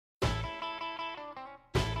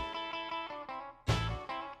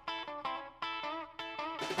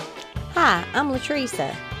Hi, I'm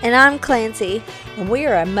Latresa, And I'm Clancy. and we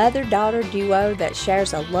are a mother-daughter duo that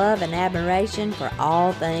shares a love and admiration for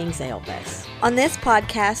all things Elvis. On this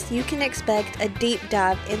podcast, you can expect a deep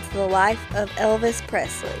dive into the life of Elvis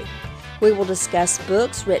Presley. We will discuss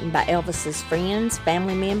books written by Elvis's friends,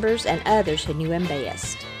 family members, and others who knew him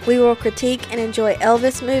best. We will critique and enjoy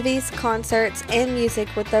Elvis movies, concerts, and music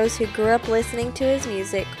with those who grew up listening to his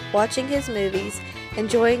music, watching his movies,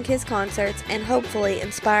 enjoying his concerts, and hopefully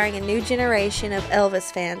inspiring a new generation of Elvis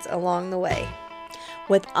fans along the way.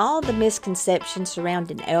 With all the misconceptions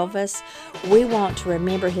surrounding Elvis, we want to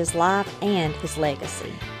remember his life and his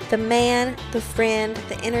legacy. The man, the friend,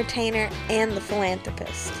 the entertainer, and the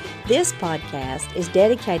philanthropist. This podcast is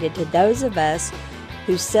dedicated to those of us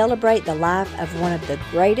who celebrate the life of one of the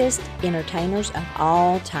greatest entertainers of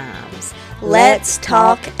all times. Let's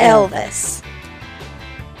talk Elvis.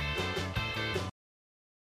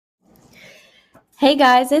 Hey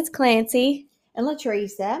guys, it's Clancy. And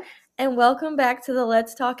Latresa. And welcome back to the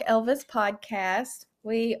Let's Talk Elvis podcast.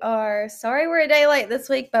 We are sorry we're a day late this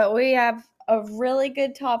week, but we have a really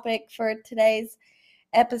good topic for today's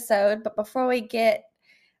episode. But before we get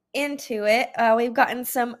into it, we've gotten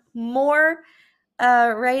some more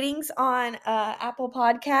ratings on Apple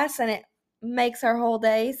Podcasts, and it makes our whole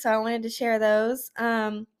day. So I wanted to share those.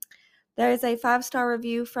 There's a 5-star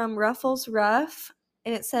review from Ruffles Ruff,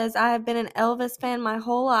 and it says, I have been an Elvis fan my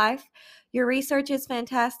whole life. Your research is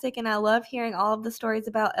fantastic, and I love hearing all of the stories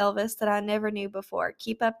about Elvis that I never knew before.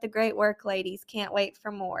 Keep up the great work, ladies. Can't wait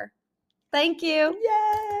for more. Thank you.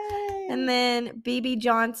 Yay! And then BB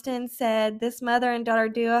Johnston said, this mother and daughter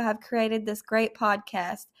duo have created this great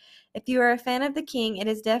podcast. If you are a fan of the King, it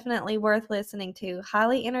is definitely worth listening to.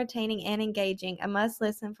 Highly entertaining and engaging. A must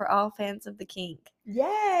listen for all fans of the King.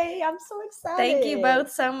 Yay! I'm so excited. Thank you both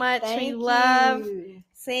so much. Thank we love you.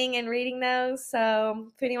 seeing and reading those.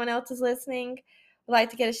 So if anyone else is listening, would like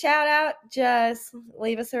to get a shout out, just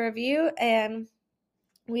leave us a review and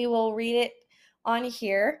we will read it on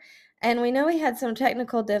here. And we know we had some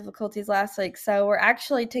technical difficulties last week, so we're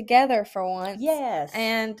actually together for once. Yes.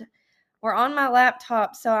 And we're on my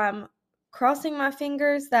laptop, so I'm crossing my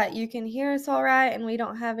fingers that you can hear us all right and we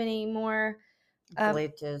don't have any more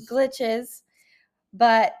glitches.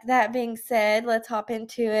 But that being said, let's hop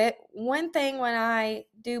into it. One thing when I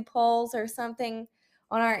do polls or something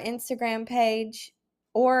on our Instagram page,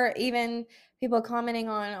 or even people commenting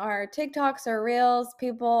on our TikToks or Reels,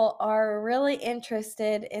 people are really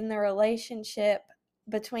interested in the relationship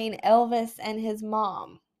between Elvis and his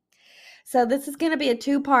mom. So this is going to be a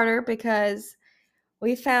two-parter because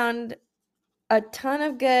we found a ton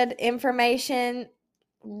of good information,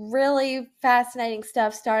 really fascinating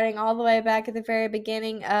stuff starting all the way back at the very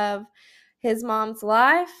beginning of his mom's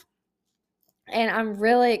life. And I'm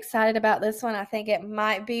really excited about this one. I think it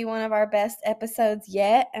might be one of our best episodes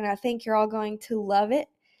yet, and I think you're all going to love it.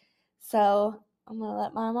 So I'm going to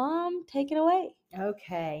let my mom take it away.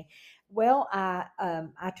 Okay. Well,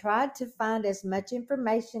 I tried to find as much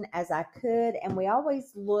information as I could, and we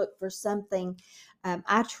always look for something.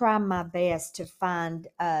 I try my best to find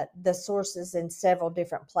the sources in several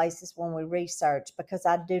different places when we research, because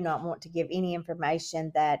I do not want to give any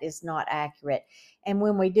information that is not accurate. And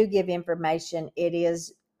when we do give information, it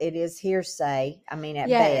is hearsay. I mean, at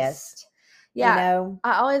best. Yeah. You know?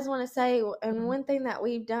 I always want to say, and one thing that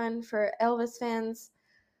we've done for Elvis fans,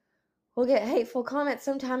 we'll get hateful comments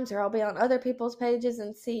sometimes, or I'll be on other people's pages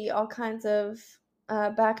and see all kinds of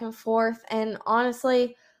back and forth. And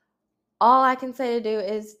honestly, all I can say to do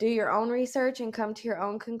is do your own research and come to your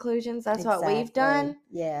own conclusions. That's what we've done.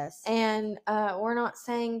 Yes. And we're not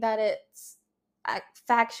saying that it's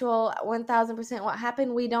factual 1,000% what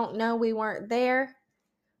happened. We don't know. We weren't there.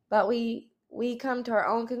 But we come to our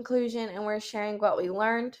own conclusion, and we're sharing what we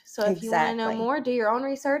learned. So if you want to know more, do your own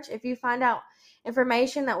research. If you find out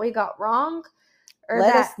information that we got wrong, or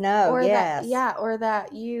let us know, or yes. or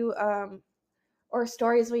that you or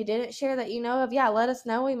stories we didn't share that you know of, let us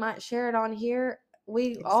know. We might share it on here.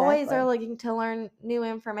 We always are looking to learn new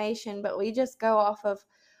information, but we just go off of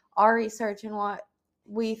our research and what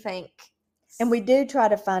we think. And we do try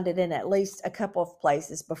to find it in at least a couple of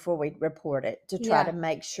places before we report it, to try to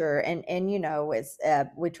make sure. And you know, it's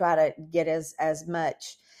we try to get as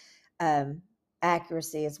much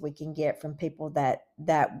accuracy as we can get from people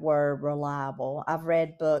that were reliable. I've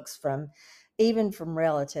read books even from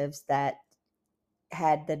relatives that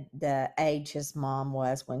had the age his mom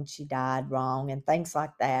was when she died wrong and things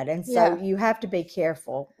like that. And so you have to be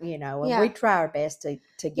careful, you know, and we try our best to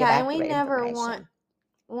get accurate and we never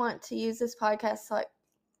want to use this podcast to like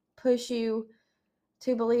push you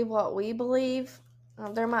to believe what we believe.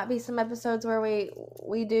 There might be some episodes where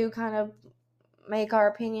we do kind of make our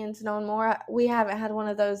opinions known more. We haven't had one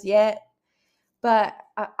of those yet, but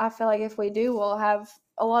I feel like if we do, we'll have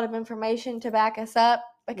a lot of information to back us up,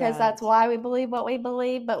 because that's why we believe what we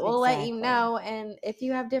believe. But we'll let you know, and if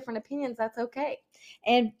you have different opinions, that's okay.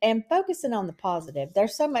 And focusing on the positive.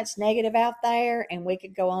 There's so much negative out there, and we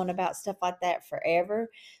could go on about stuff like that forever.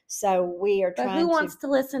 So we are trying to. But who wants to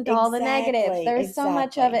listen to all the negative? There's so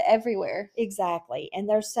much of it everywhere. Exactly. And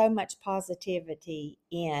there's so much positivity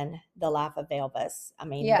in the life of Elvis. I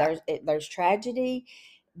mean, there's tragedy,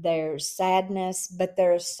 there's sadness, but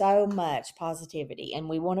there's so much positivity, and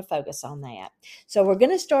we want to focus on that. So we're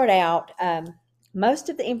going to start out. Most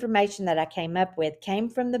of the information that I came up with came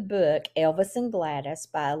from the book Elvis and Gladys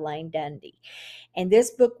by Elaine Dundy. And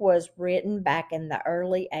this book was written back in the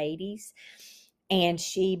early 80s. And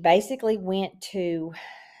she basically went to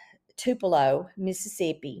Tupelo,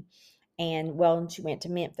 Mississippi. And she went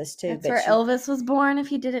to Memphis too. That's where Elvis was born,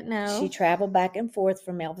 if you didn't know. She traveled back and forth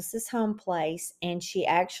from Elvis's home place, and she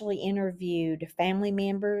actually interviewed family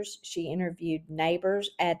members. She interviewed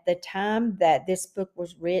neighbors. At the time that this book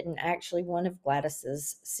was written, actually one of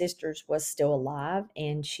Gladys's sisters was still alive,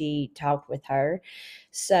 and she talked with her.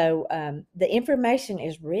 So the information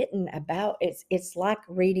is written about, it's like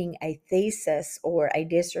reading a thesis or a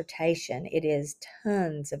dissertation. It is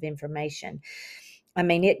tons of information. I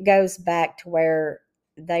mean, it goes back to where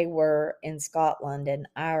they were in Scotland and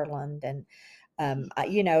Ireland, and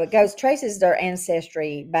it traces their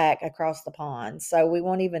ancestry back across the pond. So we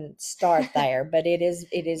won't even start there, but it is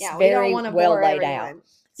very well laid out.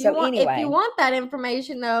 If you want that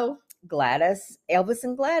information, though, Elvis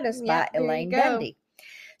and Gladys by Elaine Dundy.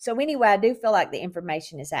 So anyway, I do feel like the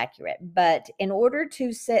information is accurate, but in order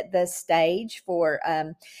to set the stage for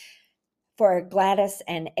Gladys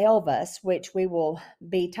and Elvis, which we will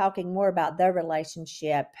be talking more about their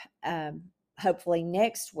relationship hopefully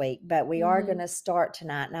next week, but we are going to start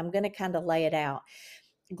tonight, and I'm going to kind of lay it out.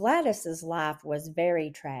 Gladys's life was very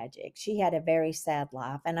tragic. She had a very sad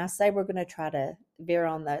life, and I say we're going to try to veer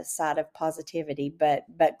on the side of positivity, but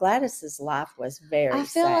Gladys's life was very sad. I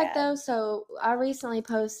feel like, though, so I recently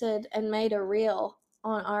posted and made a reel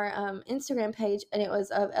on our Instagram page, and it was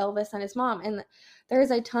of Elvis and his mom, and there's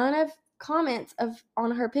a ton of comments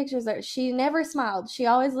on her pictures that she never smiled. She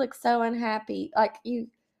always looked so unhappy. Like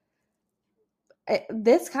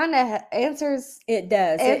this kind of answers. It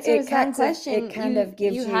does. Answers that question. It kind of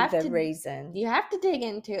gives you the reason. You have to dig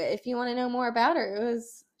into it if you want to know more about her. It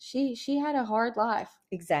was she had a hard life.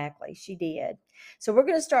 Exactly, she did. So we're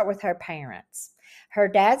going to start with her parents. Her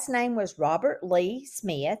dad's name was Robert Lee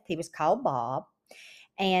Smith. He was called Bob,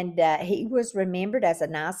 and he was remembered as a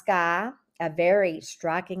nice guy. A very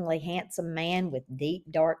strikingly handsome man with deep,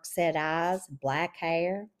 dark set eyes, black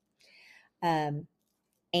hair. And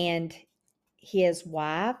his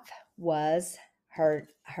wife was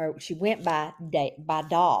she went by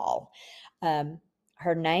Doll.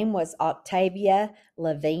 Her name was Octavia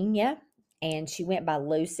Lavinia, and she went by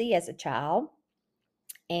Lucy as a child.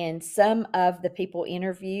 And some of the people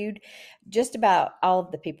interviewed, just about all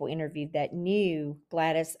of the people interviewed that knew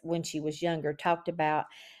Gladys when she was younger, talked about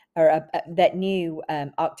that knew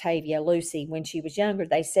Octavia, Lucy, when she was younger.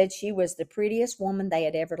 They said she was the prettiest woman they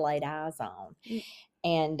had ever laid eyes on.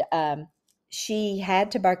 And she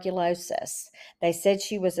had tuberculosis. They said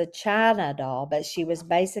she was a China doll, but she was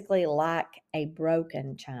basically like a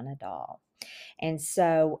broken China doll. And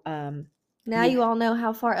so now you all know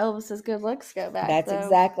how far Elvis's good looks go back. That's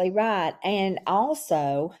exactly right. And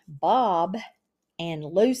also Bob and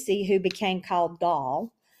Lucy, who became called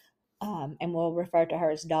Doll, and we'll refer to her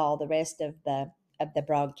as Doll the rest of the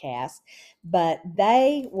broadcast, but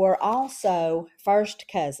they were also first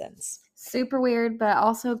cousins. Super weird, but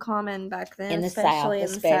also common back then, in the especially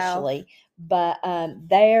South. But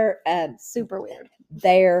they're super weird.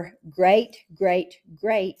 Their great,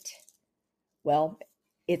 well,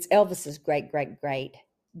 it's Elvis's great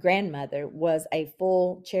grandmother was a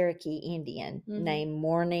full Cherokee Indian named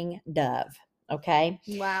Mourning Dove. Okay.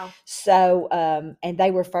 Wow. So, and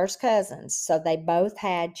they were first cousins. So they both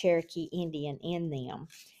had Cherokee Indian in them.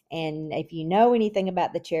 And if you know anything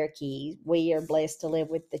about the Cherokee, we are blessed to live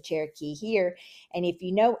with the Cherokee here. And if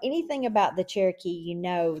you know anything about the Cherokee, you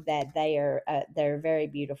know that they're a very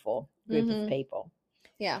beautiful group of people.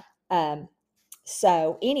 Yeah.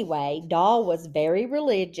 So anyway, Doll was very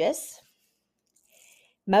religious.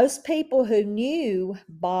 Most people who knew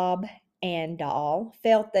Bob and Doll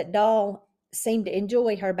felt that Doll seemed to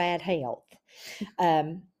enjoy her bad health.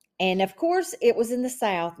 And of course, it was in the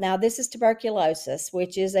South. Now, this is tuberculosis,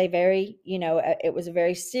 which is a very, it was a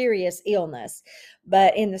very serious illness.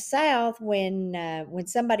 But in the South, when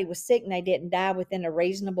somebody was sick and they didn't die within a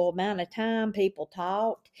reasonable amount of time, people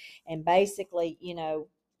talked and basically,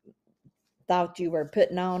 thought you were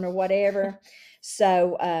putting on or whatever.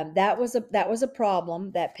 So that was a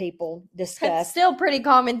problem that people That's discussed. still pretty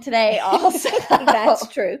common today, also. That's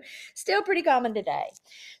true. Still pretty common today.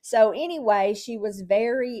 So anyway, she was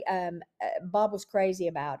very. Bob was crazy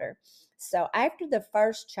about her. So after the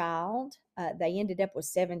first child, they ended up with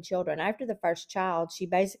 7 children. After the first child, she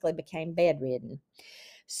basically became bedridden.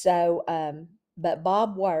 So, but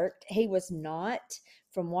Bob worked. He was not,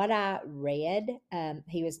 from what I read,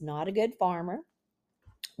 he was not a good farmer.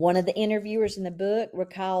 One of the interviewers in the book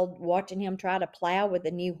recalled watching him try to plow with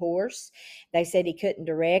a new horse. They said he couldn't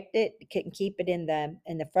direct it, couldn't keep it in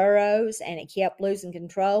the furrows, and it kept losing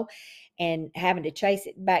control and having to chase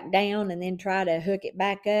it back down and then try to hook it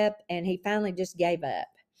back up. And he finally just gave up.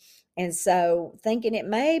 And so, thinking it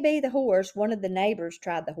may be the horse, one of the neighbors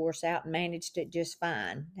tried the horse out and managed it just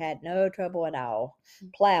fine. Had no trouble at all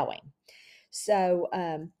plowing. So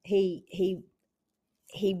he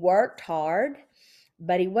worked hard,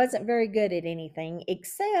 but he wasn't very good at anything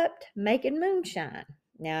except making moonshine.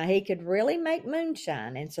 Now, he could really make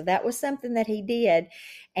moonshine, and so that was something that he did.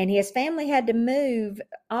 And his family had to move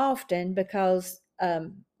often because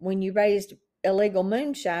when you raised illegal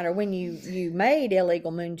moonshine, or when you made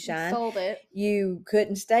illegal moonshine, sold it, you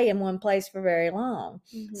couldn't stay in one place for very long.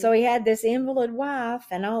 Mm-hmm. So he had this invalid wife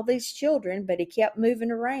and all these children, but he kept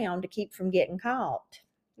moving around to keep from getting caught.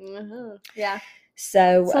 Yeah.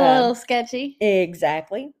 So it's a little sketchy.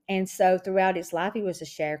 Exactly. And so throughout his life, he was a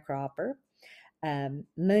sharecropper,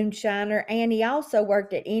 moonshiner, and he also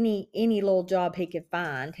worked at any little job he could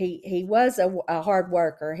find. He was a hard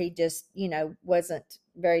worker. He just, wasn't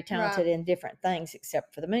very talented in different things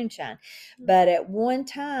except for the moonshine. But at one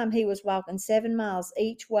time, he was walking 7 miles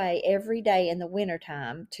each way every day in the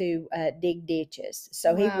wintertime to dig ditches.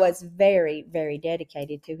 So he was very, very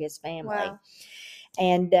dedicated to his family. Wow.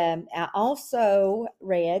 And I also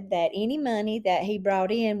read that any money that he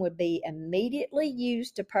brought in would be immediately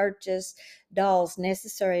used to purchase Doll's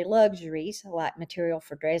necessary luxuries, like material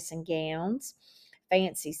for dressing gowns,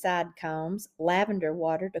 fancy side combs, lavender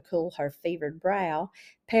water to cool her fevered brow,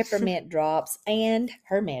 peppermint drops, and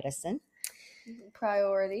her medicine.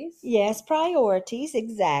 Priorities. Yes, priorities,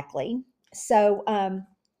 exactly. So,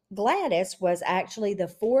 Gladys was actually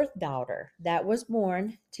the 4th daughter that was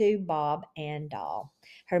born to Bob and Doll.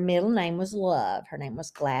 Her middle name was Love. Her name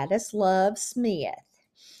was Gladys Love Smith.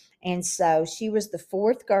 And so she was the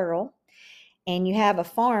 4th girl. And you have a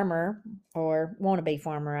farmer, or wannabe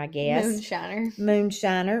farmer, I guess.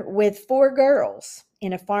 Moonshiner with 4 girls.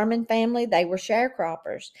 In a farming family, they were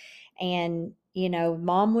sharecroppers. And,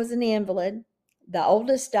 mom was an invalid. The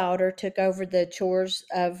oldest daughter took over the chores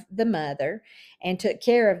of the mother and took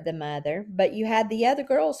care of the mother. But you had the other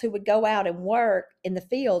girls who would go out and work in the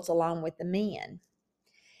fields along with the men.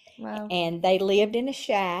 Wow. And they lived in a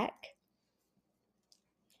shack.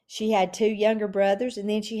 She had 2 younger brothers, and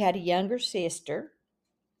then she had a younger sister.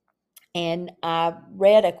 And I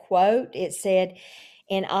read a quote. It said,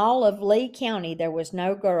 "In all of Lee County, there was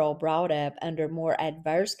no girl brought up under more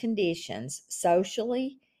adverse conditions,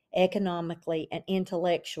 socially, economically, and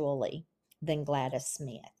intellectually, than Gladys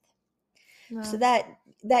Smith." Wow. So that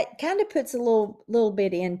kind of puts a little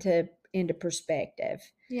bit into perspective.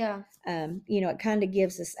 Yeah. It kind of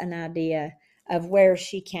gives us an idea of where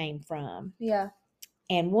she came from. Yeah.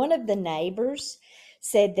 And one of the neighbors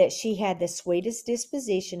said that she had the sweetest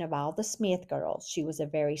disposition of all the Smith girls. She was a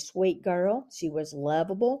very sweet girl. She was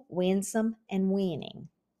lovable, winsome, and winning.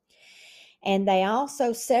 And they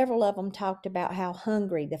also, several of them talked about how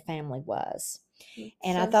hungry the family was.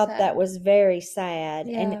 And so I thought that was very sad.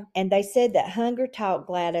 Yeah. And they said that hunger taught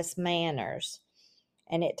Gladys manners,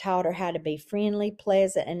 and it taught her how to be friendly,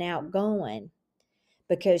 pleasant, and outgoing,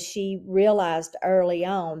 because she realized early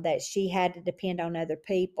on that she had to depend on other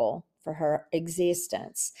people for her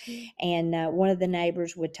existence. And one of the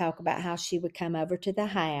neighbors would talk about how she would come over to the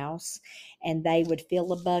house and they would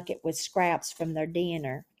fill a bucket with scraps from their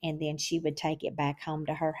dinner, and then she would take it back home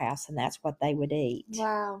to her house, and that's what they would eat.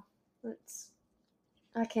 Wow.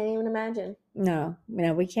 I can't even imagine. No,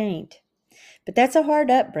 we can't. But that's a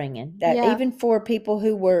hard upbringing. That even for people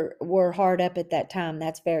who were hard up at that time,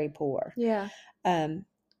 that's very poor. Yeah.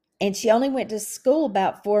 And she only went to school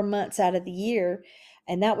about 4 months out of the year,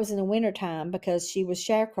 and that was in the wintertime because she was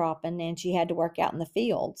sharecropping and she had to work out in the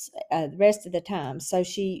fields the rest of the time. So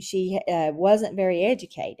she wasn't very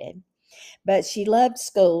educated. But she loved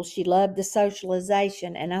school. She loved the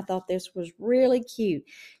socialization. And I thought this was really cute.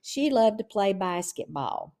 She loved to play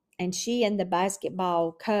basketball. And she and the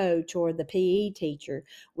basketball coach or the PE teacher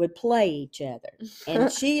would play each other.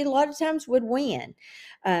 And she, a lot of times, would win.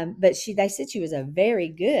 But they said she was a very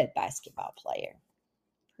good basketball player.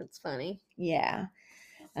 That's funny. Yeah.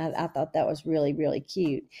 I thought that was really, really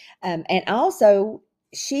cute. And also,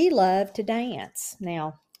 she loved to dance.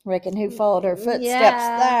 Now, reckon who followed her footsteps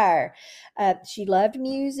there? She loved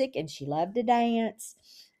music and she loved to dance.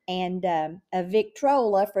 And a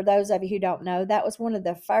Victrola, for those of you who don't know, that was one of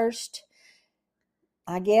the first,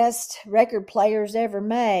 I guess, record players ever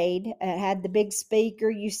made. It had the big speaker.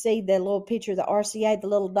 You see the little picture of the RCA, the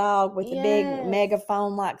little dog with the big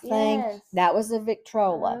megaphone-like thing. Yes. That was a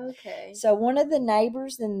Victrola. Okay. So one of the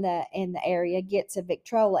neighbors in the area gets a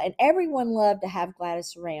Victrola, and everyone loved to have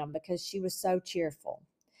Gladys around because she was so cheerful.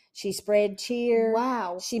 She spread cheer.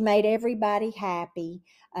 Wow. She made everybody happy.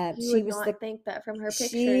 You would not think that from her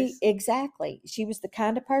pictures. Exactly. She was the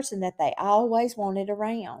kind of person that they always wanted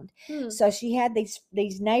around. So she had these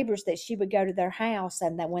neighbors that she would go to their house,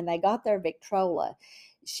 and that when they got their Victrola,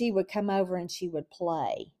 she would come over and she would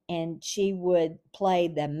play. And she would play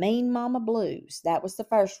the Mean Mama Blues. That was the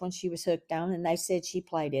first one she was hooked on, and they said she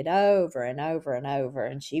played it over and over and over,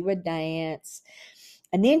 and she would dance.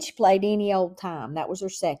 And then she played Any Old Time. That was her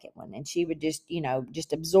second one. And she would just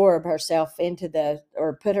absorb herself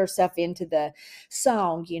or put herself into the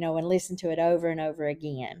song, and listen to it over and over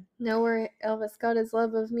again. Know where Elvis got his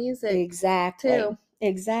love of music. Exactly. Too.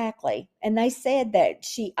 Exactly. And they said that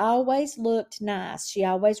she always looked nice. She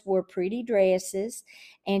always wore pretty dresses,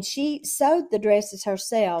 and she sewed the dresses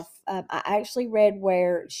herself. I actually read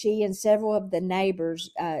where she and several of the neighbors,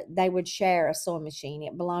 they would share a sewing machine.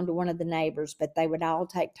 It belonged to one of the neighbors, but they would all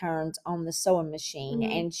take turns on the sewing machine.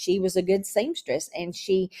 And she was a good seamstress, and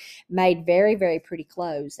she made very, very pretty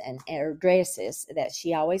clothes or dresses that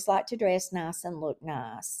she always liked to dress nice and look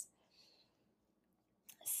nice.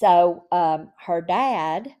 So her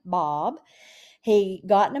dad, Bob, he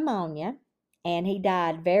got pneumonia, and he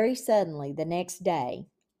died very suddenly the next day.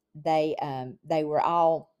 They were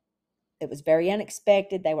all, it was very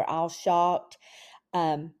unexpected. They were all shocked.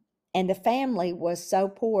 And the family was so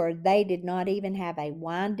poor, they did not even have a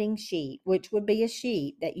winding sheet, which would be a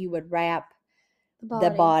sheet that you would wrap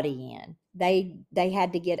the body in. They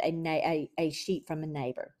had to get a sheet from a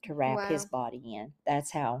neighbor to wrap his body in.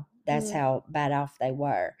 That's how bad off they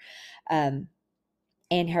were. And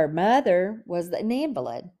her mother was an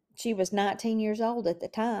invalid. She was 19 years old at the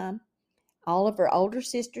time. All of her older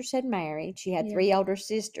sisters had married. She had 3 older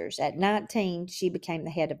sisters. At 19, she became the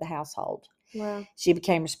head of the household. Wow. She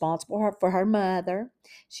became responsible for her mother.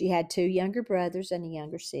 She had 2 younger brothers and a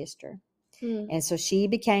younger sister. And so she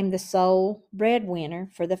became the sole breadwinner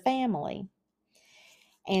for the family.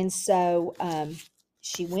 And so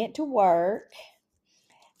she went to work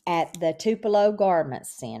at the Tupelo Garment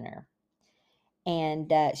Center.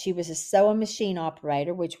 And she was a sewing machine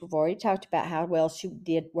operator, which we've already talked about how well she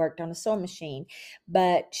worked on a sewing machine.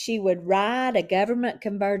 But she would ride a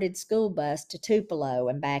government-converted school bus to Tupelo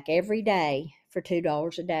and back every day for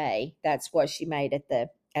 $2 a day. That's what she made at the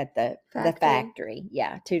factory.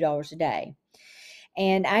 Yeah, $2 a day.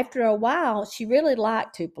 And after a while, she really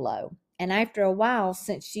liked Tupelo. And after a while,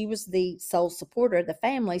 since she was the sole supporter of the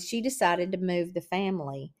family, she decided to move the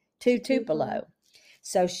family to Tupelo.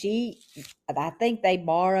 So I think they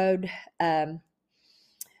borrowed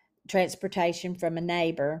transportation from a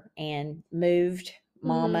neighbor and moved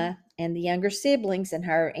Mama and the younger siblings and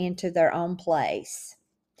her into their own place.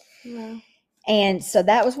 Wow. And so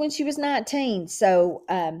that was when she was 19. So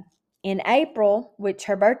in April, which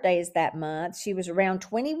her birthday is that month, she was around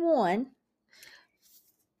 21.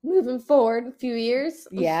 Moving forward a few years.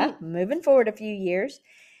 Yeah, moving forward a few years.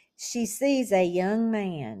 She sees a young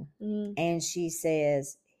man, and she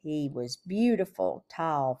says he was beautiful,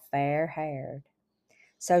 tall, fair-haired.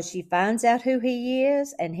 So she finds out who he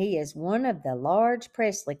is, and he is one of the large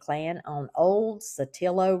Presley clan on Old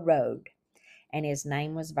Sotillo Road, and his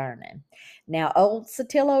name was Vernon. Now, Old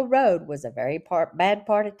Sotillo Road was a very bad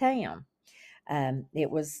part of town.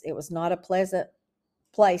 It was not a pleasant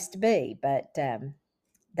place to be, but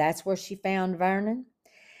that's where she found Vernon.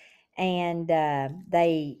 And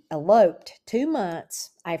they eloped 2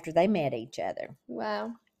 months after they met each other.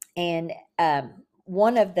 Wow. And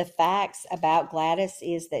one of the facts about Gladys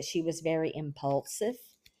is that she was very impulsive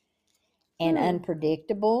and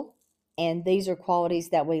unpredictable. And these are qualities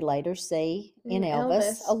that we later see in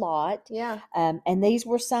Elvis a lot. Yeah. And these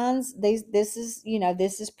were signs. This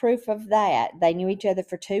is proof of that. They knew each other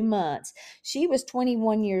for 2 months. She was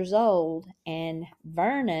 21 years old, and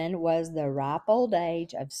Vernon was the ripe old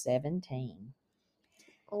age of 17.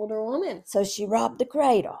 Older woman. So she robbed the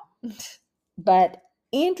cradle. But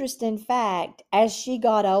interesting fact, as she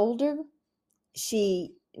got older,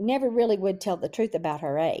 she never really would tell the truth about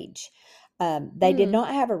her age. They did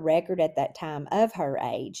not have a record at that time of her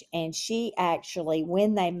age. And she actually,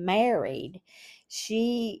 when they married,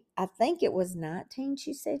 I think it was 19,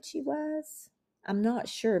 she said she was. I'm not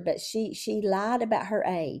sure, but she lied about her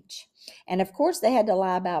age. And of course, they had to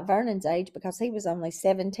lie about Vernon's age because he was only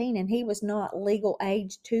 17 and he was not legal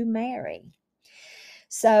age to marry.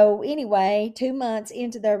 So anyway, 2 months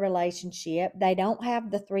into their relationship, they don't have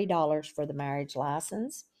the $3 for the marriage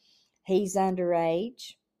license. He's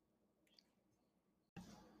underage.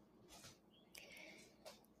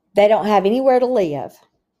 They don't have anywhere to live.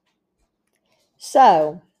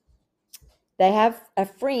 So they have a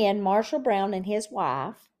friend, Marshall Brown, and his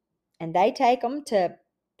wife, and they take them to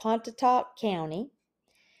Pontotoc County.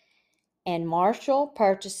 And Marshall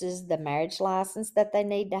purchases the marriage license that they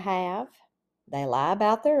need to have. They lie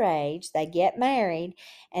about their age. They get married.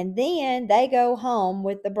 And then they go home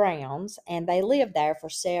with the Browns and they live there for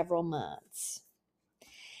several months.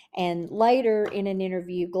 And later in an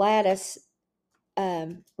interview, Gladys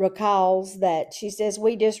recalls that she says,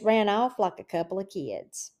 "We just ran off like a couple of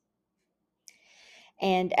kids."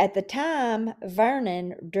 And at the time,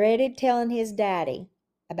 Vernon dreaded telling his daddy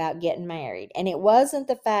about getting married. And it wasn't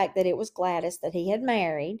the fact that it was Gladys that he had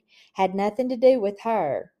married, had nothing to do with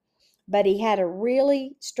her. But he had a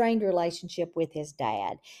really strained relationship with his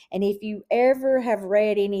dad. And if you ever have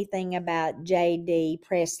read anything about J.D.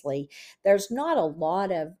 Presley, there's not a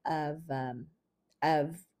lot of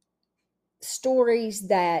stories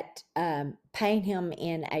that paint him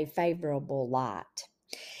in a favorable light.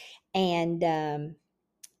 And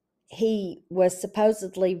he was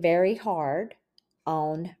supposedly very hard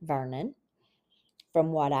on Vernon,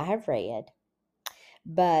 from what I have read.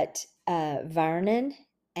 But Vernon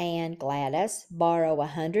and Gladys borrow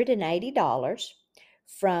 $180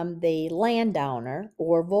 from the landowner,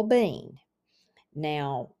 Orville Bean.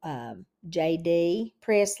 Now, J.D.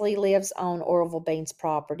 Presley lives on Orville Bean's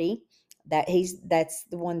property. That's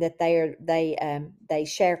the one that they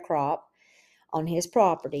sharecrop on his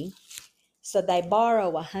property. So they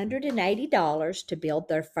borrow $180 to build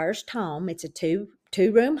their first home. It's a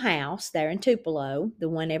two-room house there in Tupelo, the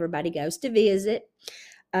one everybody goes to visit.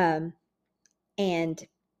 And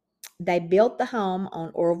they built the home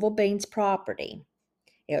on Orville Bean's property.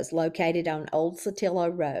 It was located on Old Sotillo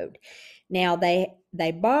Road. Now, they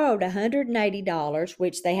borrowed $180,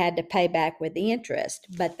 which they had to pay back with interest,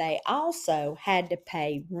 but they also had to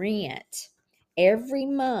pay rent every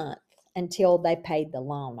month until they paid the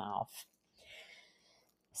loan off.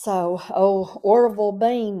 So, Orville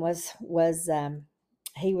Bean was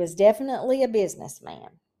he was definitely a businessman.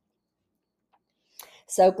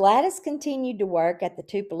 So Gladys continued to work at the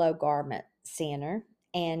Tupelo Garment Center,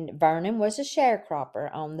 and Vernon was a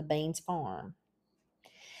sharecropper on the Beans farm.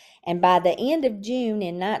 And by the end of June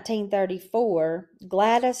in 1934,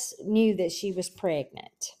 Gladys knew that she was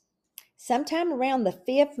pregnant. Sometime around the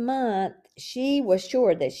 5th month, she was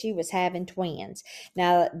sure that she was having twins.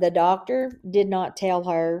 Now, the doctor did not tell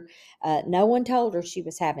her. No one told her she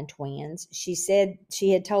was having twins. She said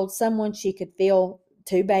she had told someone she could feel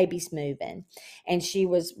 2 babies moving. And she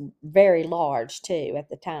was very large, too, at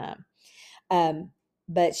the time.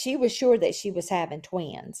 But she was sure that she was having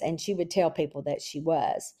twins, and she would tell people that she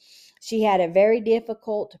was. She had a very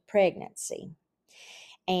difficult pregnancy.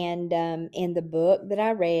 And in the book that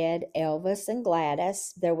I read, Elvis and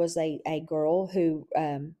Gladys, there was a girl who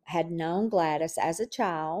had known Gladys as a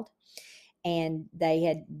child, and they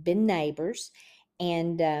had been neighbors.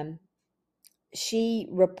 And she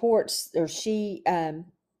reports, or she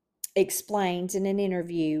explains in an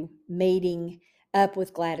interview, meeting up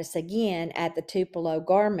with Gladys again at the Tupelo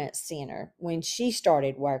Garment Center when she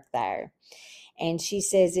started work there. And she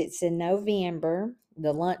says it's in November.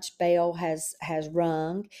 The lunch bell has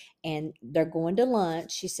rung, and they're going to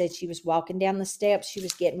lunch. She said she was walking down the steps. She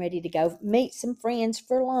was getting ready to go meet some friends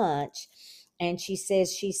for lunch. And she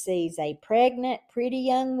says she sees a pregnant, pretty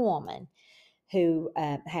young woman who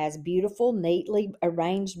has beautiful, neatly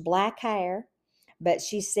arranged black hair. But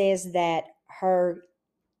she says that her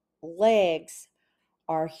legs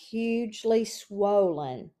are hugely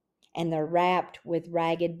swollen and they're wrapped with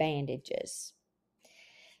ragged bandages.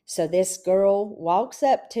 So this girl walks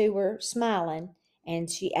up to her smiling, and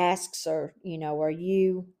she asks her, are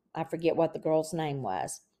you I forget what the girl's name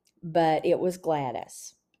was, but it was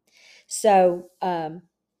Gladys. So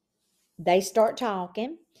they start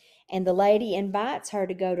talking, and the lady invites her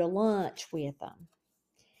to go to lunch with them.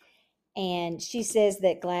 And she says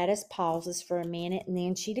that Gladys pauses for a minute and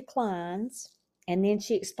then she declines. And then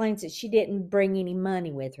she explains that she didn't bring any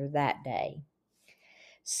money with her that day.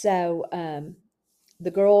 So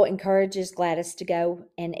the girl encourages Gladys to go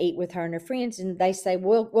and eat with her and her friends, and they say,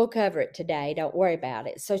 we'll cover it today. Don't worry about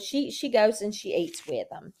it. So she goes and she eats with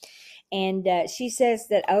them. And she says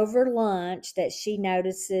that over lunch that she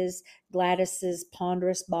notices Gladys's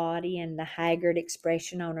ponderous body and the haggard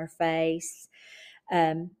expression on her face.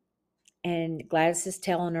 And Gladys is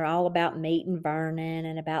telling her all about meeting Vernon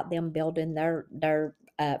and about them building their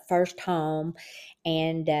first home,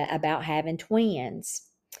 and about having twins.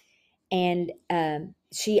 And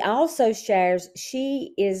she also shares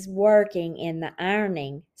she is working in the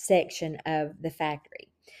ironing section of the factory,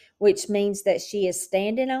 which means that she is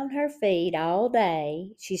standing on her feet all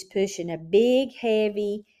day. She's pushing a big,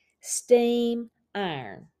 heavy steam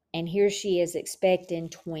iron, and here she is expecting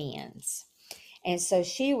twins. And so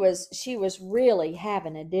she was really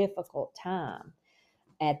having a difficult time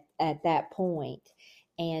at that point,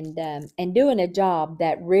 and doing a job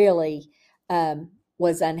that really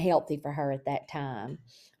was unhealthy for her at that time.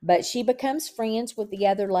 But she becomes friends with the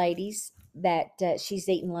other ladies that she's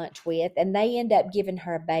eating lunch with, and they end up giving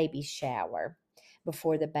her a baby shower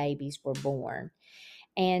before the babies were born.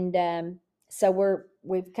 And so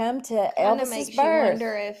we've come to Kind of Elvis's makes birth. you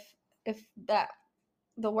wonder if that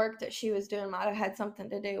the work that she was doing might have had something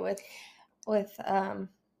to do with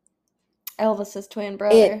Elvis's twin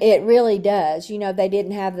brother. It really does. They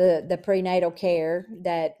didn't have the prenatal care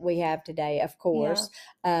that we have today, of course.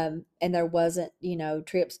 Yeah. And there wasn't,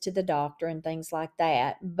 trips to the doctor and things like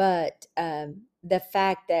that. But the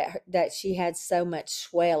fact that she had so much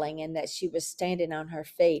swelling and that she was standing on her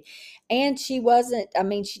feet, and she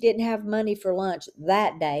didn't have money for lunch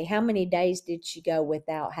that day. How many days did she go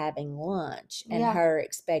without having lunch, and her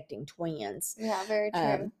expecting twins? Yeah, very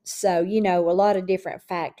true. So, a lot of different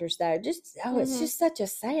factors there. It's just such a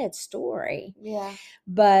sad story. Yeah.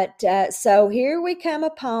 But so here we come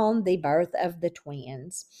upon the birth of the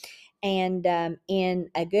twins. And in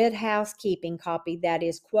a Good Housekeeping copy that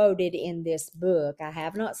is quoted in this book, I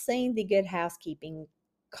have not seen the Good Housekeeping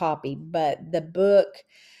copy, but the book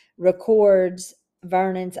records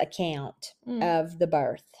Vernon's account of the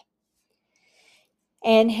birth.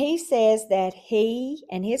 And he says that he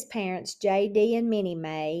and his parents, J.D. and Minnie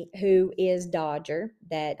Mae, who is Dodger,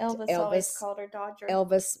 that Elvis always called her Dodger.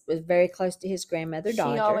 Elvis was very close to his grandmother,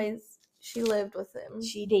 Dodger. She lived with him.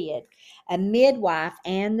 She did. A midwife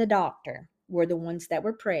and the doctor were the ones that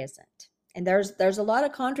were present. And there's a lot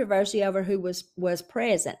of controversy over who was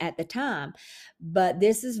present at the time, but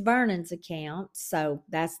this is Vernon's account, so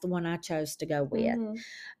that's the one I chose to go with.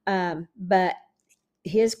 But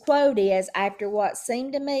his quote is, "After what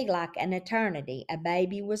seemed to me like an eternity, a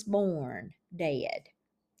baby was born, dead.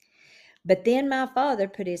 But then my father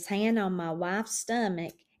put his hand on my wife's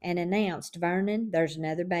stomach and announced, 'Vernon, there's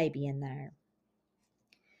another baby in there.'"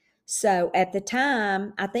 So at the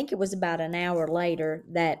time, I think it was about an hour later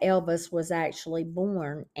that Elvis was actually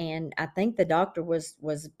born, and I think the doctor was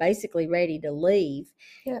basically ready to leave.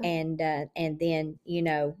 Yeah. And then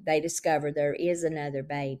they discovered there is another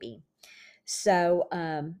baby. So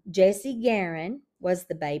Jesse Guerin was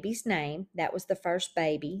the baby's name. That was the first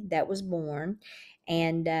baby that was born.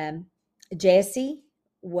 And Jesse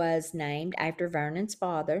was named after Vernon's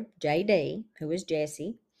father, J.D., who was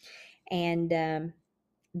Jesse. And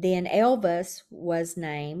then Elvis was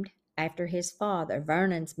named after his father.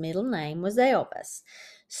 Vernon's middle name was Elvis.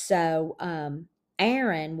 So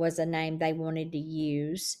Aaron was a name they wanted to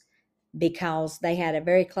use because they had a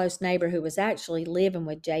very close neighbor who was actually living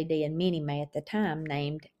with J.D. and Minnie Mae at the time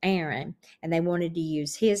named Aaron, and they wanted to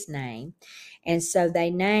use his name. And so they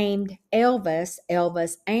named Elvis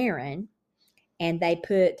Aaron, and they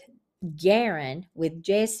put Guerin with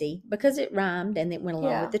Jesse because it rhymed and it went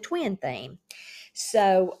along with the twin theme.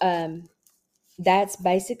 So that's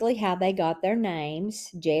basically how they got their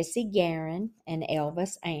names, Jesse Guerin and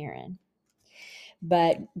Elvis Aaron.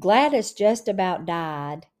 But Gladys just about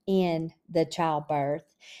died in the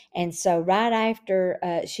childbirth. And so right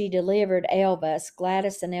after she delivered Elvis,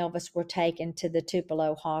 Gladys and Elvis were taken to the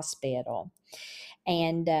Tupelo Hospital.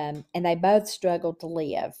 And they both struggled to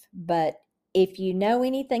live. But if you know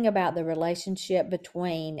anything about the relationship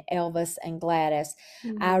between Elvis and Gladys,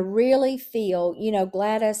 I really feel,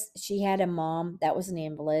 Gladys, she had a mom that was an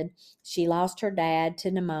invalid. She lost her dad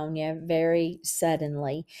to pneumonia very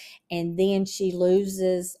suddenly, and then she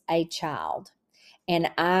loses a child. And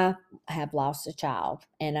I have lost a child,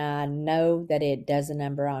 and I know that it does a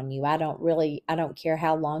number on you. I don't care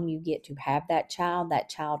how long you get to have that child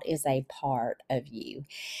is a part of you.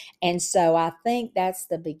 And so I think that's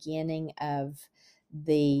the beginning of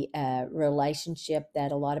the relationship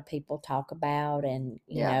that a lot of people talk about, and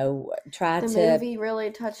try The to movie really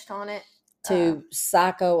touched on it.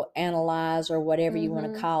 psychoanalyze or whatever you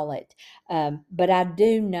want to call it. But I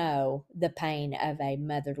do know the pain of a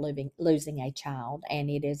mother losing a child, and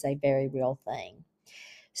it is a very real thing.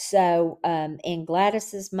 So in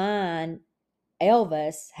Gladys's mind,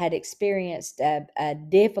 Elvis had experienced a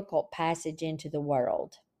difficult passage into the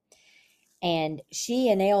world. And she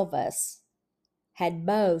and Elvis had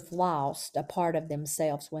both lost a part of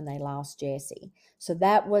themselves when they lost Jesse. So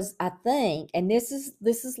that was, I think, and this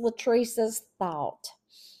is Latrice's thought,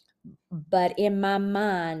 but in my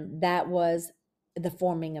mind, that was the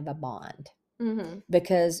forming of a bond.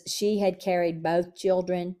 Because she had carried both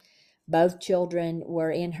children. Both children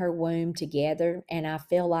were in her womb together, and I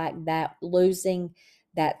feel like that losing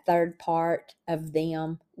that third part of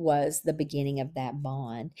them was the beginning of that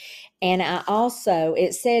bond. And I also,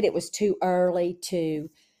 it said it was too early to,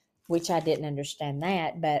 which I didn't understand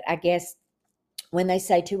that, but I guess when they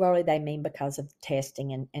say too early, they mean because of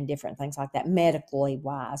testing and different things like that, medically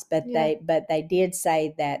wise. But they did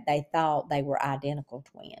say that they thought they were identical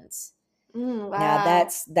twins. Wow. Now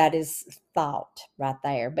that is thought right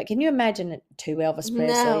there. But can you imagine two Elvis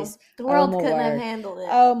Presleys? No, the world couldn't have handled it.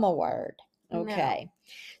 Oh my word. Okay. No.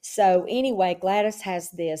 So anyway, Gladys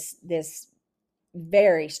has this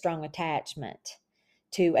very strong attachment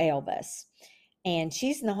to Elvis. And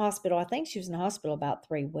she's in the hospital. I think she was in the hospital about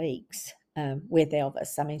 3 weeks with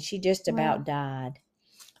Elvis. I mean, she just about died.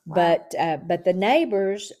 Wow. But the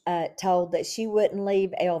neighbors told that she wouldn't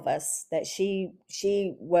leave Elvis, that she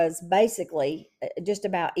was basically just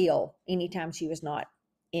about ill anytime she was not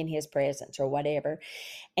in his presence or whatever,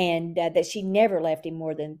 and that she never left him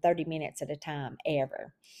more than 30 minutes at a time,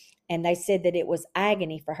 ever. And they said that it was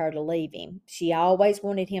agony for her to leave him. She always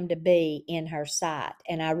wanted him to be in her sight.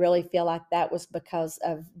 And I really feel like that was because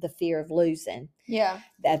of the fear of losing. Yeah.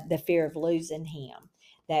 That the fear of losing him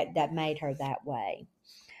that made her that way.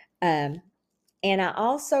 And I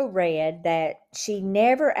also read that she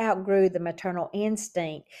never outgrew the maternal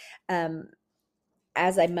instinct.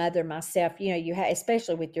 As a mother myself, you have,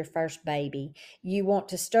 especially with your first baby, you want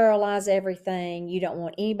to sterilize everything. You don't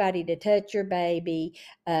want anybody to touch your baby.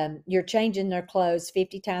 You're changing their clothes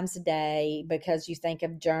 50 times a day because you think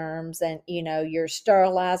of germs, and you're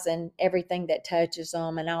sterilizing everything that touches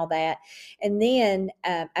them and all that. And then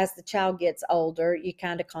as the child gets older, you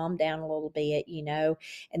kind of calm down a little bit, and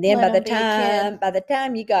then by the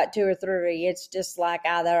time you got 2 or 3, it's just like,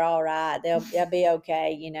 they're all right, they'll be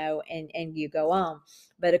okay, and you go on.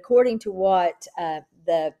 But according to what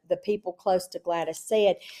the people close to Gladys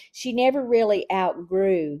said, she never really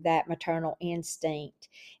outgrew that maternal instinct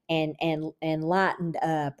and lightened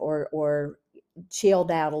up or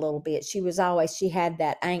chilled out a little bit. She had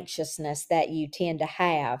that anxiousness that you tend to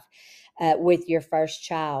have with your first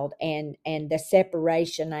child, and the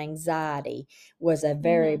separation anxiety was a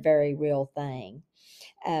very, very real thing.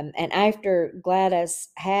 And after Gladys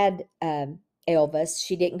had Elvis,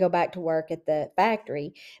 she didn't go back to work at the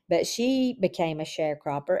factory, but she became a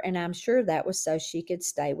sharecropper, and I'm sure that was so she could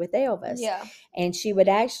stay with Elvis. Yeah. And she would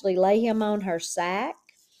actually lay him on her sack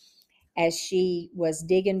as she was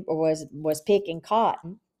digging or was picking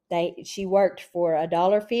cotton. She worked for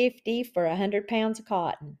 $1.50 for 100 pounds of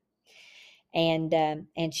cotton.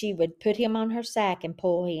 And she would put him on her sack and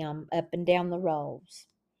pull him up and down the rolls.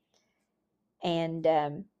 And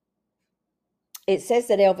it says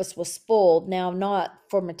that Elvis was spoiled, now not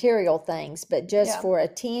for material things, but just for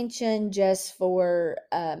attention, just for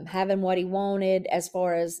having what he wanted, as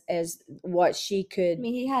far as what she could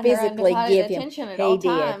he had physically her give him. attention at all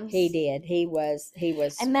times. He did. He was.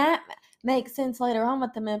 And that makes sense later on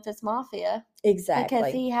with the Memphis Mafia. Exactly.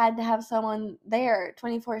 Because he had to have someone there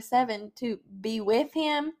 24/7 to be with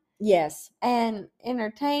him. Yes. And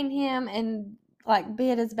entertain him and be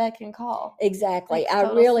at his beck and call. Exactly. I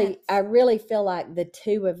really feel like the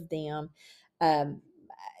two of them,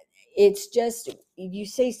 it's just, you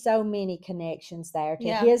see so many connections there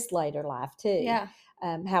to his later life too. Yeah.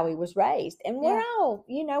 How he was raised. And we're all,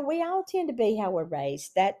 we all tend to be how we're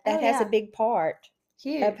raised. That has a big part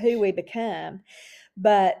of who we become.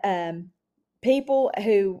 But people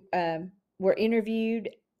who were interviewed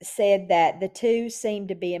said that the two seemed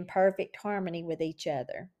to be in perfect harmony with each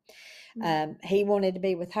other. He wanted to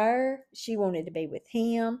be with her. She wanted to be with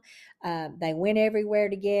him. They went everywhere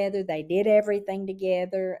together. They did everything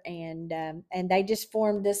together, and they just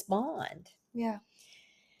formed this bond. Yeah.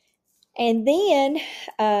 And then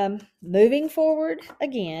moving forward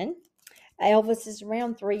again, Elvis is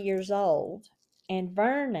around 3 years old, and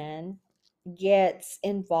Vernon gets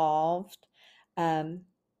involved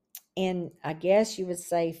in, I guess you would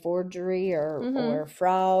say, forgery or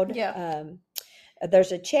fraud. Yeah.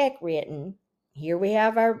 There's a check written. Here we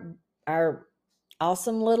have our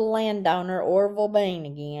awesome little landowner Orville Bean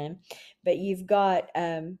again, but you've got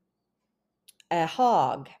a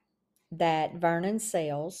hog that Vernon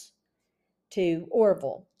sells to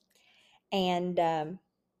Orville, and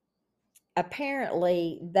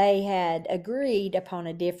apparently they had agreed upon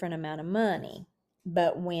a different amount of money.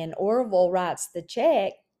 But when Orville writes the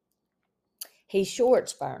check, he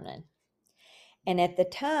shorts Vernon. And at the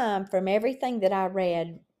time, from everything that I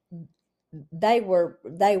read, they were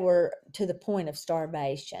to the point of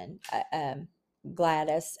starvation.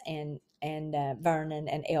 Gladys and Vernon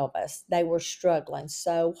and Elvis, they were struggling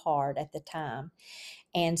so hard at the time,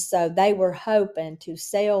 and so they were hoping to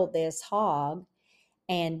sell this hog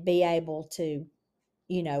and be able to,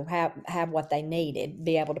 have what they needed,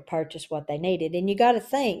 be able to purchase what they needed. And you got to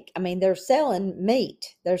think, I mean, they're selling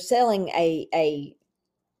meat, they're selling a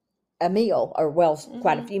meal, or well,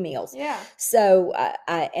 quite a few meals. Yeah. So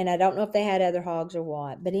I don't know if they had other hogs or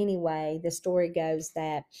what, but anyway, the story goes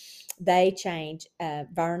that they changed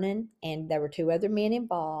Vernon, and there were two other men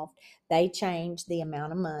involved. They changed the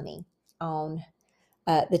amount of money on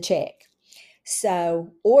the check.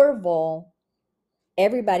 So Orville,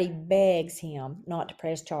 everybody begs him not to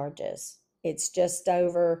press charges. It's just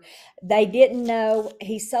over. They didn't know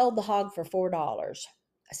he sold the hog for $4.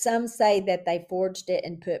 Some say that they forged it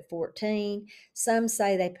and put 14. Some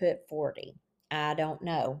say they put 40. I don't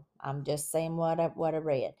know. I'm just saying what I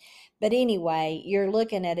read. But anyway, you're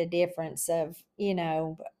looking at a difference of,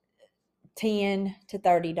 $10 to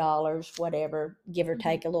 $30, whatever, give or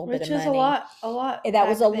take a little bit of money. Which is a lot. That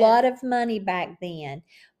was a lot of money back then.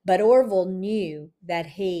 But Orville knew that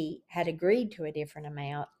he had agreed to a different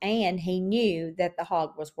amount, and he knew that the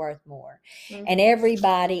hog was worth more. And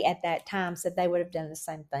everybody at that time said they would have done the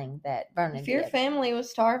same thing that Vernon did. If your family was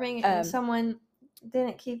starving and someone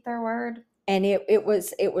didn't keep their word. And it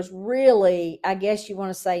was really, I guess you want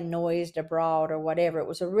to say, noised abroad or whatever. It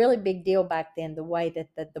was a really big deal back then, the way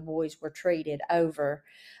that the boys were treated over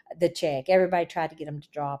the check. Everybody tried to get him to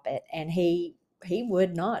drop it, and he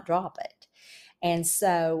would not drop it. And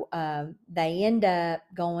so they end up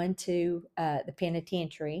going to the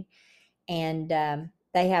penitentiary, and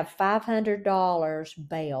they have $500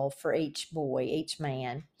 bail for each boy, each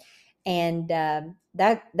man. And that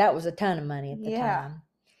was a ton of money at the time.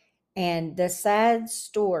 And the sad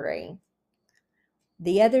story,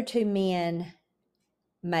 the other two men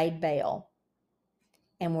made bail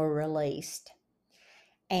and were released.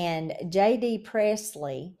 And J.D.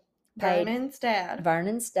 Presley paid,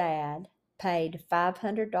 Vernon's dad paid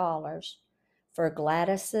 $500 for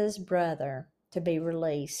Gladys's brother to be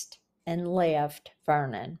released, and left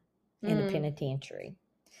Vernon in the penitentiary.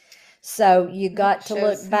 So you got to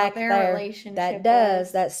look back there.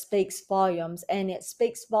 That speaks volumes, and it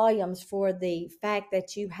speaks volumes for the fact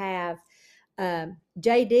that you have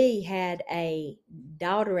JD had a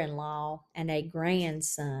daughter-in-law and a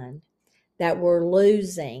grandson that were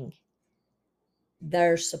losing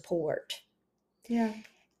their support. Yeah.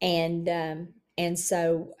 And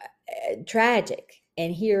so tragic.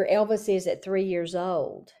 And here Elvis is at 3 years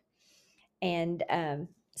old. And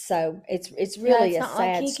so it's really a sad story.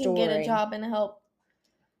 Like he can get a job and help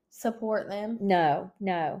support them. No.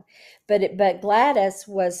 But Gladys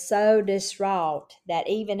was so distraught that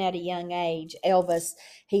even at a young age, Elvis,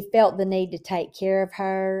 he felt the need to take care of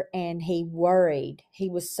her, and he worried. He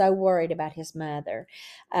was so worried about his mother.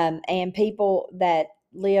 And people that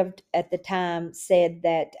lived at the time said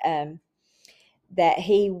that that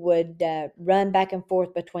he would run back and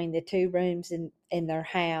forth between the two rooms in their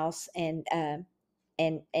house and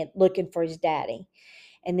looking for his daddy.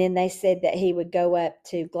 And then they said that he would go up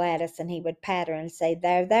to Gladys and he would pat her and say,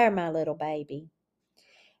 there, my little baby.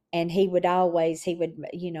 And he would,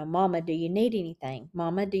 Mama, do you need anything?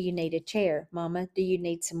 Mama, do you need a chair? Mama, do you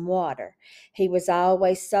need some water? He was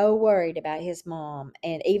always so worried about his mom.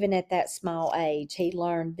 And even at that small age, he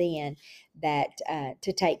learned then that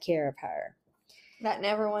to take care of her. That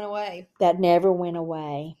never went away.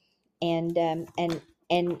 And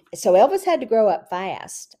so Elvis had to grow up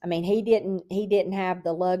fast. I mean, he didn't have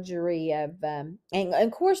the luxury of, and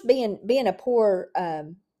of course, being a poor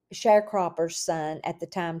sharecropper's son at the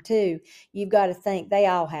time too, you've got to think they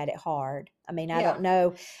all had it hard. I mean, I Yeah. don't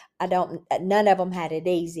know. None of them had it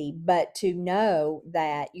easy, but to know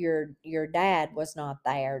that your dad was not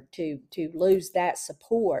there, to lose that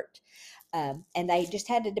support, and they just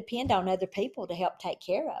had to depend on other people to help take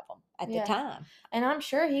care of them at the Yeah. time. And I'm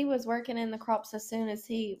sure he was working in the crops as soon as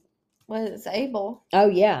he was able. Oh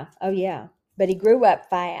yeah, but he grew up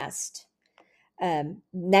fast.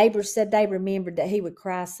 Neighbors said they remembered that he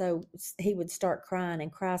would start crying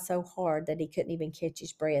and cry so hard that he couldn't even catch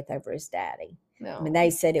his breath over his daddy. No. I mean, they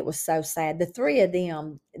said it was so sad. The three of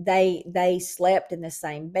them, they slept in the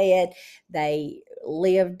same bed. They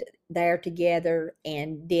lived there together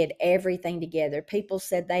and did everything together. People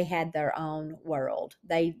said they had their own world.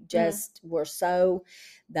 They just were so,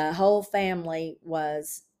 the whole family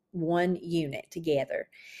was one unit together.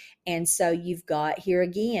 And so you've got here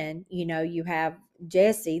again, you have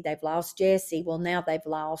Jesse, they've lost Jesse. Well, now they've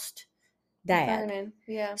lost Dad. Vernon,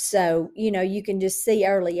 yeah. So, you can just see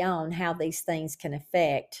early on how these things can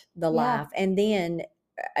affect the life. And then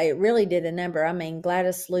it really did a number. I mean,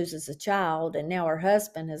 Gladys loses a child and now her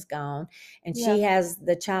husband has gone and she has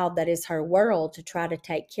the child that is her world to try to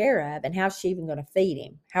take care of. And how's she even going to feed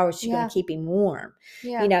him? How is she going to keep him warm?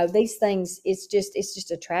 Yeah. These things, it's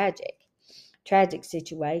just a tragic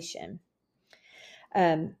situation.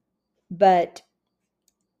 But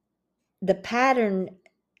the pattern,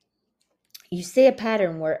 you see a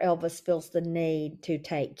pattern where Elvis feels the need to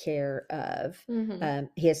take care of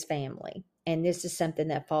his family. And this is something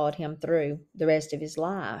that followed him through the rest of his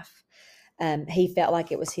life. He felt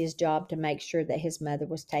like it was his job to make sure that his mother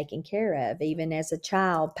was taken care of, even as a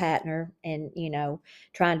child, partner, and,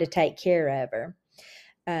 trying to take care of her.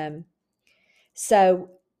 So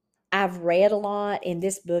I've read a lot. In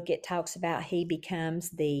this book, it talks about he becomes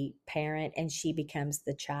the parent and she becomes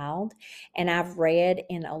the child. And I've read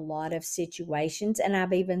in a lot of situations, and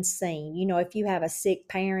I've even seen, if you have a sick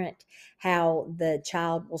parent, how the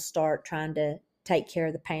child will start trying to take care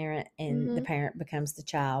of the parent and the parent becomes the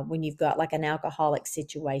child. When you've got like an alcoholic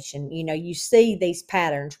situation, you see these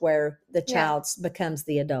patterns where the child becomes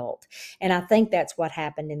the adult. And I think that's what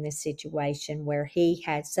happened in this situation, where he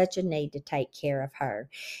had such a need to take care of her.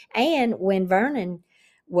 And when Vernon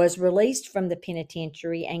was released from the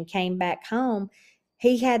penitentiary and came back home,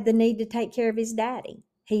 he had the need to take care of his daddy.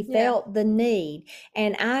 He felt the need.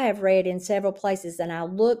 And I have read in several places, and I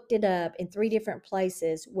looked it up in 3 different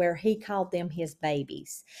places, where he called them his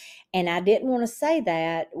babies. And I didn't want to say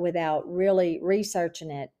that without really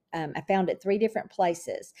researching it. I found it 3 different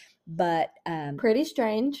places, but pretty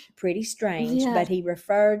strange. Yeah. But he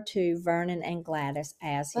referred to Vernon and Gladys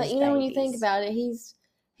as his babies. When you think about it, he's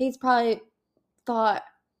probably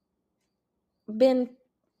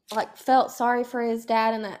felt sorry for his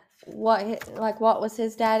dad, and that what was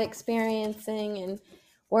his dad experiencing and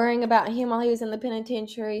worrying about him while he was in the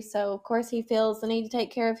penitentiary. So of course he feels the need to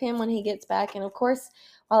take care of him when he gets back, and of course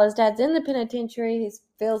while his dad's in the penitentiary, he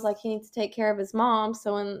feels like he needs to take care of his mom.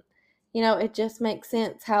 So when it just makes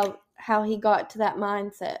sense how he got to that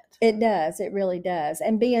mindset. It does. It really does.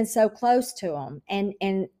 And being so close to him, and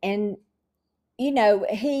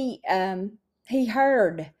he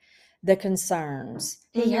heard the concerns.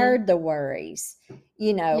 He heard the worries.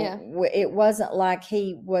 It wasn't like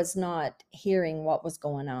he was not hearing what was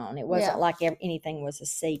going on. It wasn't like anything was a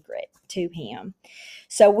secret to him.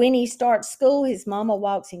 So when he starts school, his mama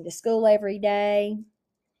walks him to school every day.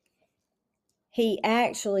 He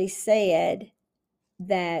actually said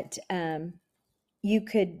that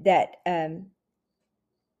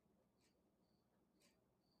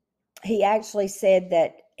he actually said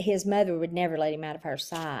that his mother would never let him out of her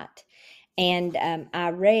sight. And I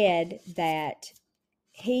read that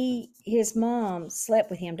his mom slept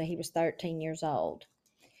with him till he was 13 years old.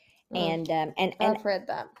 And I've read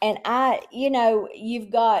that. And you've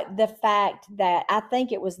got the fact that I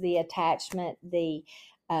think it was the attachment,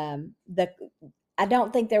 I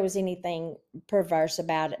don't think there was anything perverse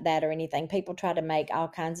about that or anything. People try to make all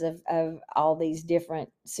kinds of all these different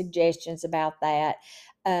suggestions about that.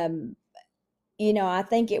 I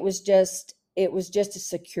think it was just a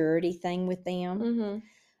security thing with them.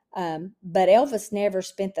 But Elvis never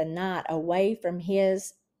spent the night away from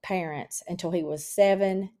his parents until he was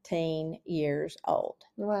 17 years old.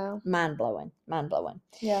 Wow. Mind blowing.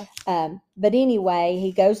 Yeah. But anyway,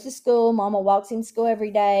 he goes to school. Mama walks him to school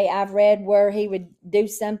every day. I've read where he would do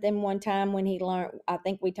something one time when he learned, I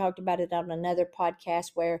think we talked about it on another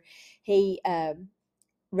podcast, where he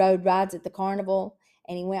rode rides at the carnival.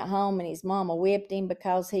 And he went home and his mama whipped him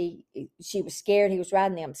because she was scared he was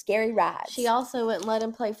riding them scary rides. She also wouldn't let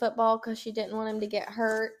him play football because she didn't want him to get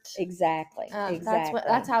hurt. Exactly.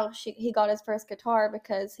 That's how he got his first guitar,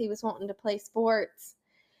 because he was wanting to play sports.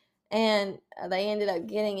 And they ended up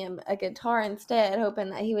getting him a guitar instead, hoping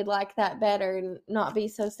that he would like that better and not be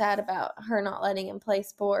so sad about her not letting him play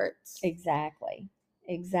sports. Exactly.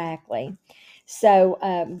 So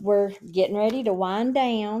we're getting ready to wind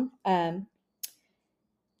down.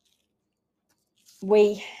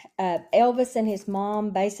 Elvis and his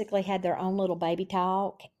mom basically had their own little baby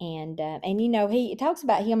talk, and he talks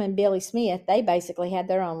about him and Billy Smith. They basically had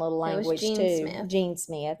their own little language too. Gene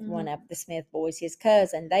Smith, one of the Smith boys, his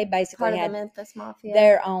cousin. They basically Part of had the Memphis Mafia.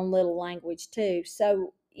 their own little language too.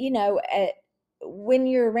 So when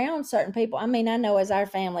you're around certain people, I mean, I know as our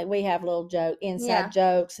family we have little inside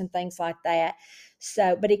jokes and things like that.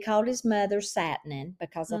 So, but he called his mother Satinin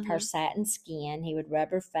because of her satin skin. He would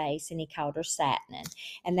rub her face, and he called her Satinin,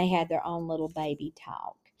 and they had their own little baby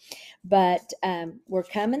talk. But we're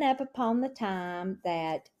coming up upon the time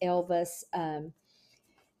that Elvis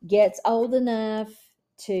gets old enough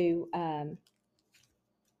to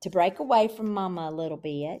break away from Mama a little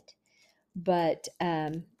bit. But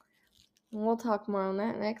we'll talk more on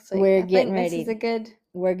that next week. We're getting ready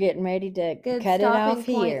to cut it off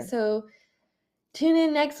here. So tune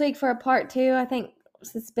in next week for a part 2. I think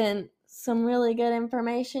it's been some really good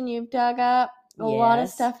information you've dug up. A lot of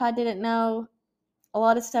stuff I didn't know. A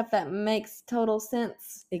lot of stuff that makes total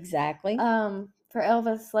sense. Exactly. For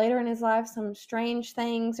Elvis later in his life, some strange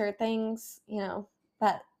things or things,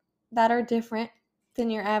 that are different than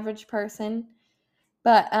your average person.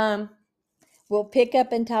 But we'll pick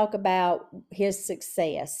up and talk about his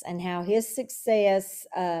success and how his success,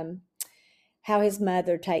 how his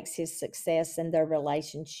mother takes his success and their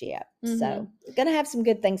relationship. So we're going to have some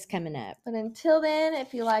good things coming up. But until then,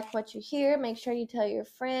 if you like what you hear, make sure you tell your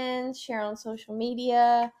friends, share on social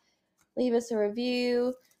media, leave us a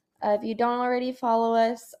review. If you don't already, follow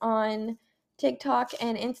us on TikTok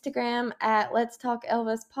and Instagram at Let's Talk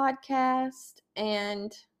Elvis Podcast.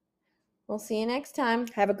 And we'll see you next time.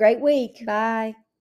 Have a great week. Bye.